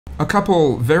A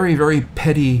couple very, very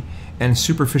petty and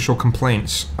superficial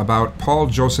complaints about Paul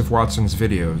Joseph Watson's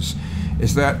videos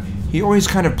is that he always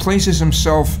kind of places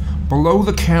himself below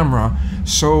the camera,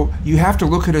 so you have to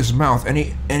look at his mouth, and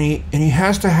he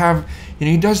has to have, and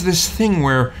he does this thing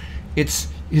where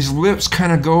his lips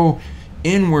kind of go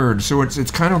inward, so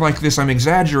it's kind of like this. I'm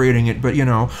exaggerating it, but you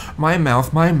know, my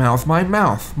mouth, my mouth, my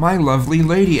mouth, my lovely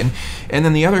lady. And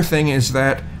then the other thing is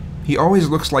that he always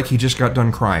looks like he just got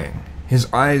done crying. His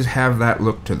eyes have that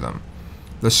look to them.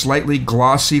 The slightly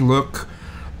glossy look,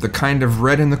 the kind of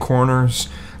red in the corners,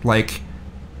 like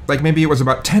maybe it was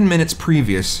about 10 minutes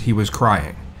previous he was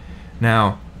crying.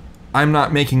 Now, I'm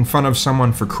not making fun of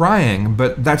someone for crying,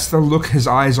 but that's the look his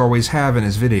eyes always have in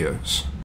his videos.